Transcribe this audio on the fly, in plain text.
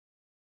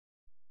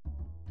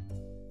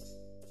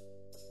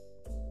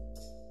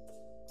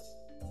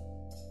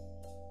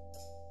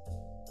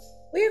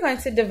We are going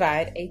to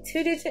divide a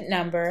 2-digit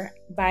number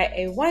by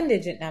a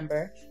 1-digit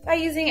number by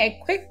using a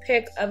quick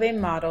pick of a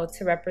model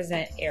to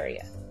represent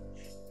area.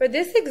 For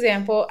this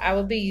example, I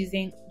will be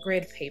using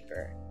grid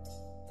paper.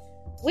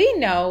 We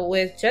know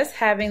with just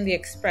having the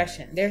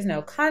expression, there's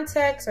no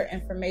context or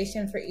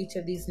information for each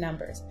of these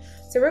numbers.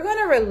 So we're going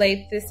to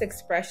relate this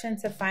expression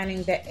to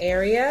finding the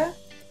area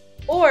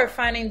or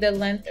finding the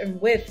length and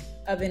width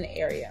of an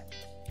area.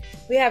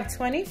 We have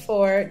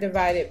 24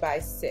 divided by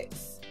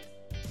 6.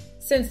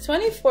 Since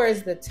 24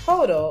 is the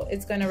total,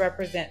 it's going to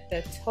represent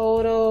the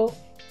total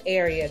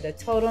area, the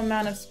total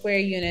amount of square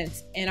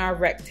units in our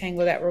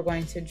rectangle that we're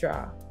going to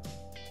draw.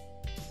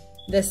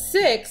 The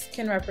 6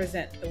 can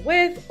represent the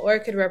width or it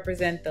could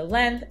represent the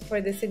length.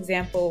 For this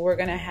example, we're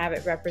going to have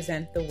it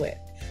represent the width.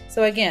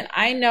 So again,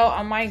 I know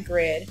on my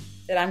grid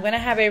that I'm going to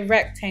have a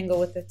rectangle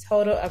with a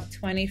total of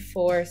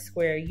 24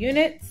 square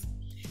units.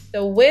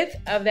 The width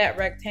of that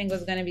rectangle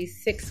is going to be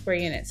 6 square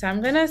units. So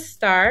I'm going to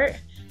start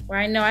where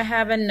I know I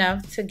have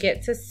enough to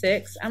get to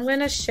 6. I'm going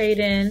to shade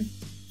in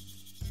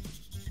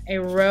a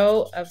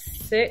row of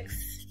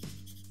 6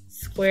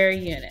 square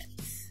units.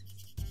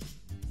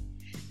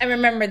 And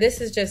remember,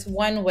 this is just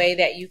one way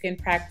that you can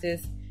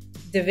practice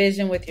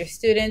division with your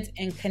students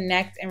and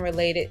connect and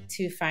relate it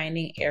to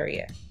finding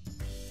area.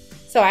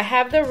 So I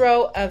have the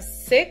row of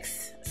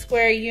 6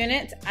 square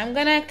units. I'm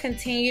going to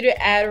continue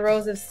to add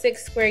rows of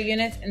 6 square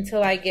units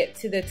until I get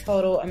to the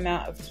total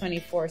amount of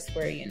 24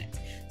 square units.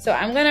 So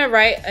I'm going to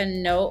write a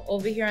note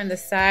over here on the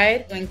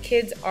side. When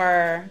kids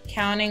are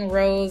counting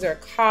rows or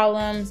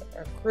columns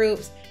or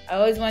groups, I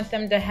always want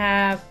them to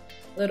have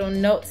little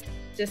notes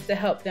just to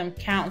help them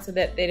count so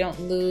that they don't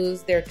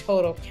lose their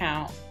total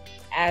count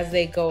as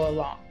they go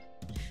along.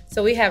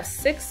 So we have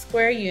 6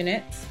 square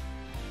units.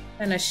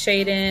 I'm going to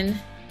shade in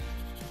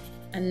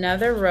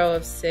another row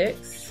of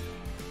 6,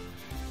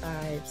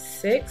 5,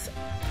 6.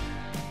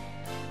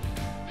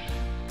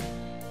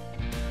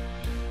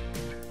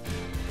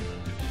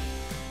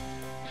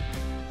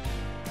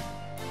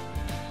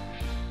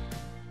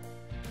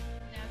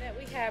 Now that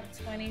we have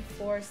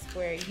 24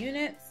 square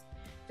units,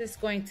 just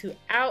going to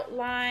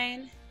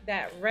outline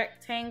that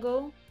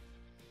rectangle.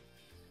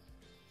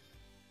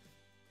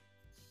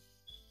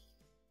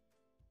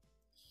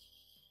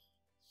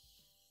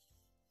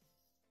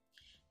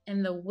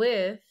 And the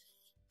width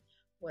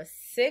was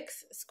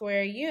 6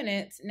 square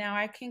units. Now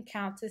I can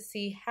count to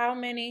see how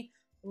many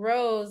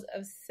rows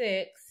of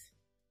 6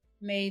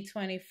 made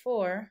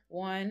 24.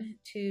 1,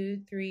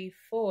 2, 3,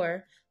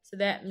 4. So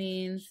that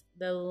means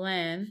the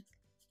length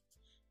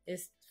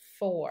is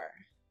 4.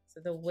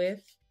 So the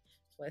width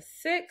was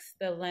 6,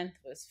 the length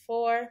was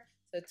 4.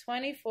 So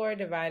 24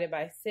 divided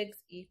by 6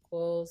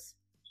 equals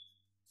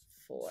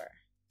 4.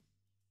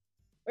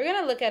 We're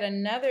going to look at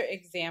another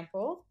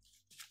example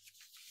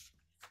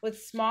with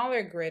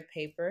smaller grid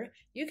paper.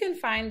 You can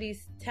find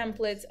these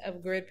templates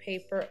of grid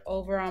paper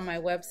over on my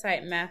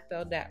website,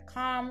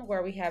 mathbuild.com,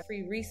 where we have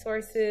free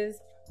resources.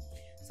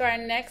 So our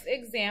next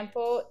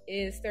example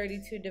is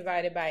 32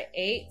 divided by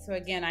 8. So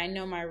again, I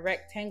know my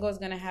rectangle is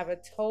going to have a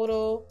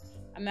total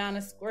amount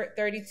of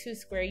 32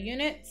 square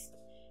units.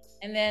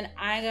 And then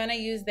I'm going to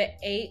use the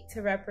 8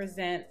 to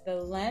represent the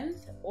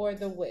length or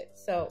the width.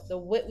 So the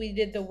width, we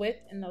did the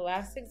width in the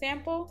last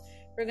example.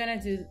 We're going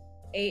to do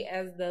 8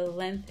 as the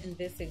length in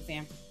this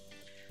example.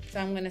 So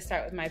I'm going to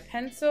start with my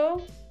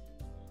pencil.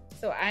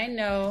 So I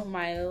know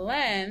my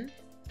length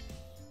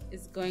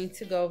is going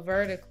to go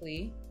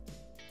vertically.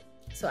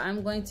 So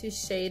I'm going to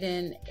shade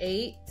in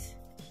 8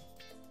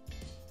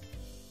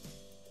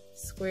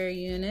 square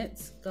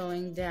units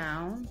going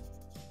down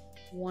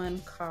one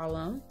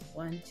column.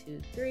 1,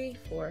 2, 3,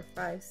 4,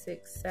 5,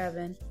 6,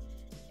 7,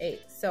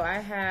 8. So I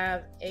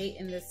have 8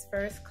 in this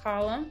first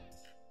column.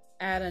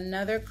 Add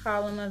another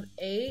column of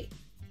 8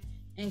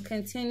 and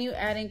continue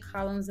adding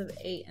columns of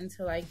 8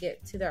 until I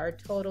get to our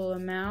total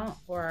amount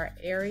or our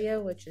area,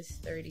 which is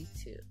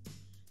 32.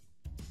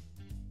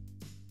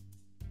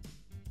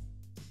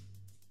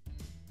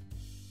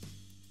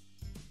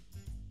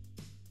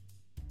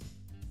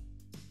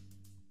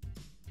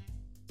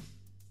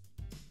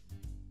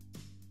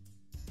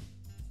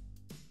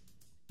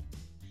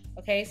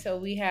 Okay, so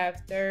we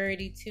have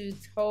 32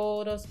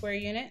 total square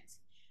units.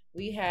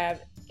 We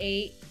have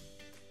 8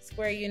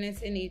 square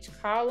units in each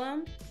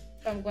column.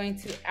 So I'm going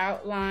to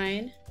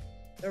outline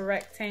the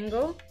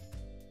rectangle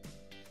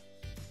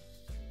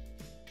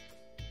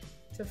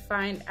to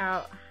find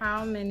out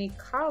how many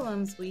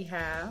columns we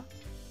have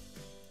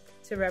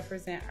to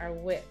represent our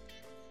width.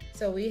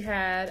 So we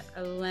had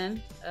a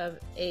length of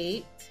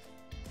 8.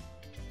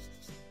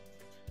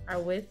 Our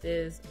width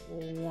is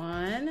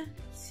 1,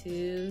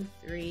 2,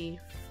 3,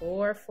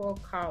 4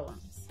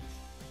 columns.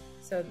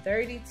 So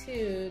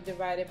 32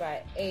 divided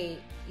by 8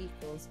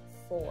 equals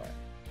 4.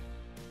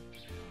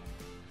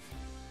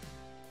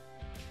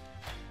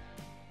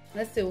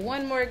 Let's do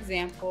one more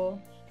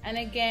example. And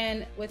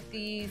again, with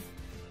these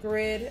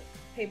grid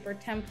paper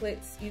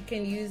templates, you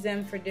can use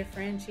them for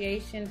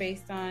differentiation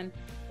based on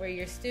where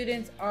your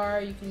students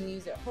are. You can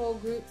use it whole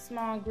group,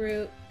 small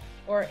group.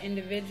 or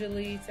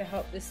individually to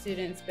help the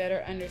students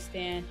better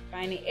understand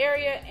finding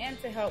area and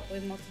to help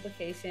with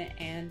multiplication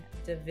and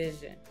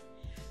division.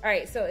 All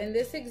right, so in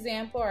this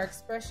example, our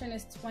expression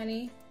is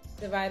 20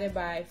 divided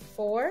by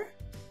 4.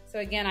 So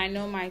again, I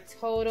know my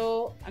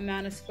total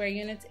amount of square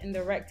units in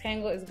the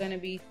rectangle is going to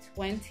be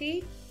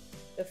 20.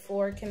 The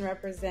 4 can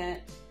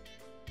represent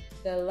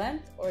the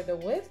length or the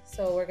width,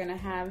 so we're going to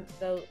have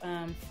the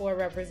 4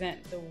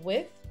 represent the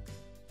width.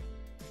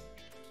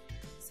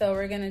 So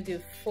we're going to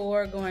do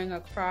 4 going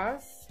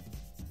across.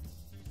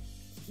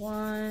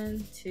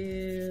 1,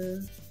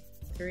 2,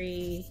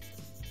 3,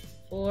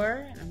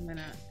 4. I'm going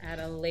to add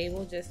a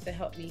label just to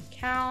help me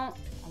count.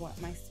 I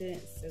want my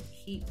students to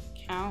keep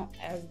count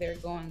as they're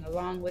going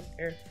along with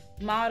their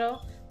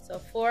model. So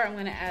 4, I'm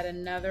going to add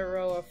another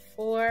row of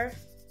 4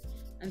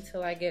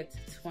 until I get to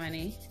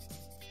 20.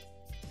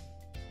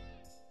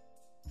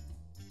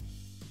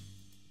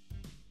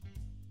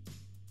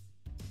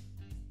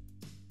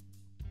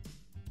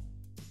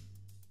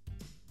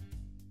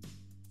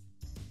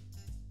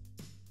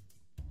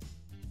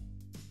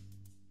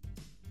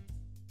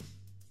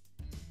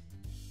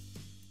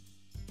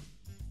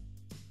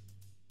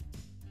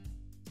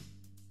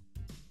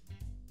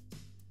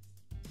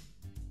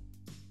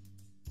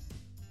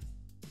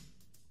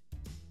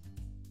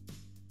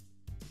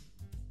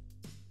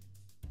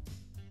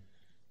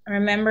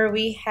 Remember,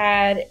 we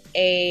had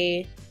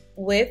a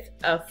width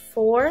of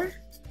 4,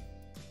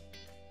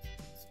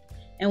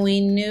 and we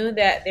knew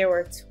that there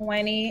were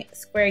 20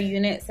 square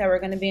units that were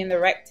going to be in the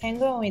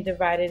rectangle, and we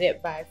divided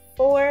it by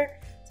 4.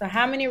 So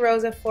how many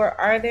rows of 4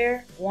 are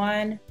there?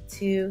 1,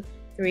 2,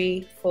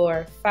 3,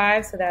 4,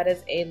 5. So that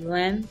is a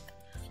length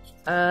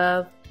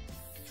of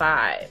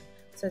 5.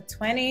 So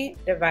 20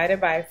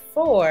 divided by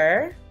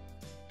 4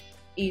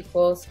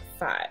 equals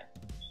 5.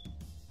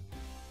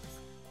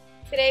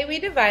 Today we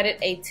divided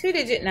a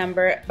 2-digit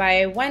number by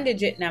a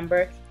 1-digit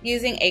number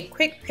using a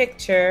quick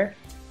picture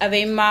of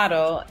a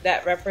model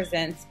that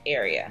represents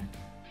area.